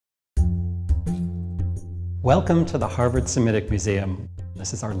Welcome to the Harvard Semitic Museum.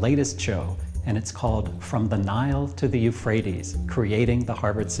 This is our latest show, and it's called From the Nile to the Euphrates, Creating the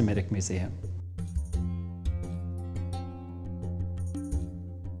Harvard Semitic Museum.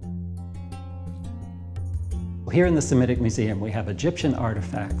 Here in the Semitic Museum, we have Egyptian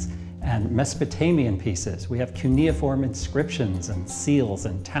artifacts and Mesopotamian pieces. We have cuneiform inscriptions and seals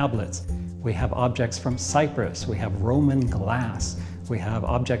and tablets. We have objects from Cyprus. We have Roman glass. We have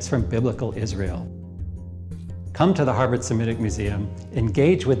objects from biblical Israel. Come to the Harvard Semitic Museum,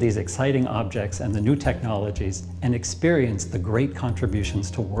 engage with these exciting objects and the new technologies, and experience the great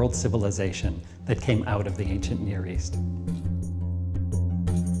contributions to world civilization that came out of the ancient Near East.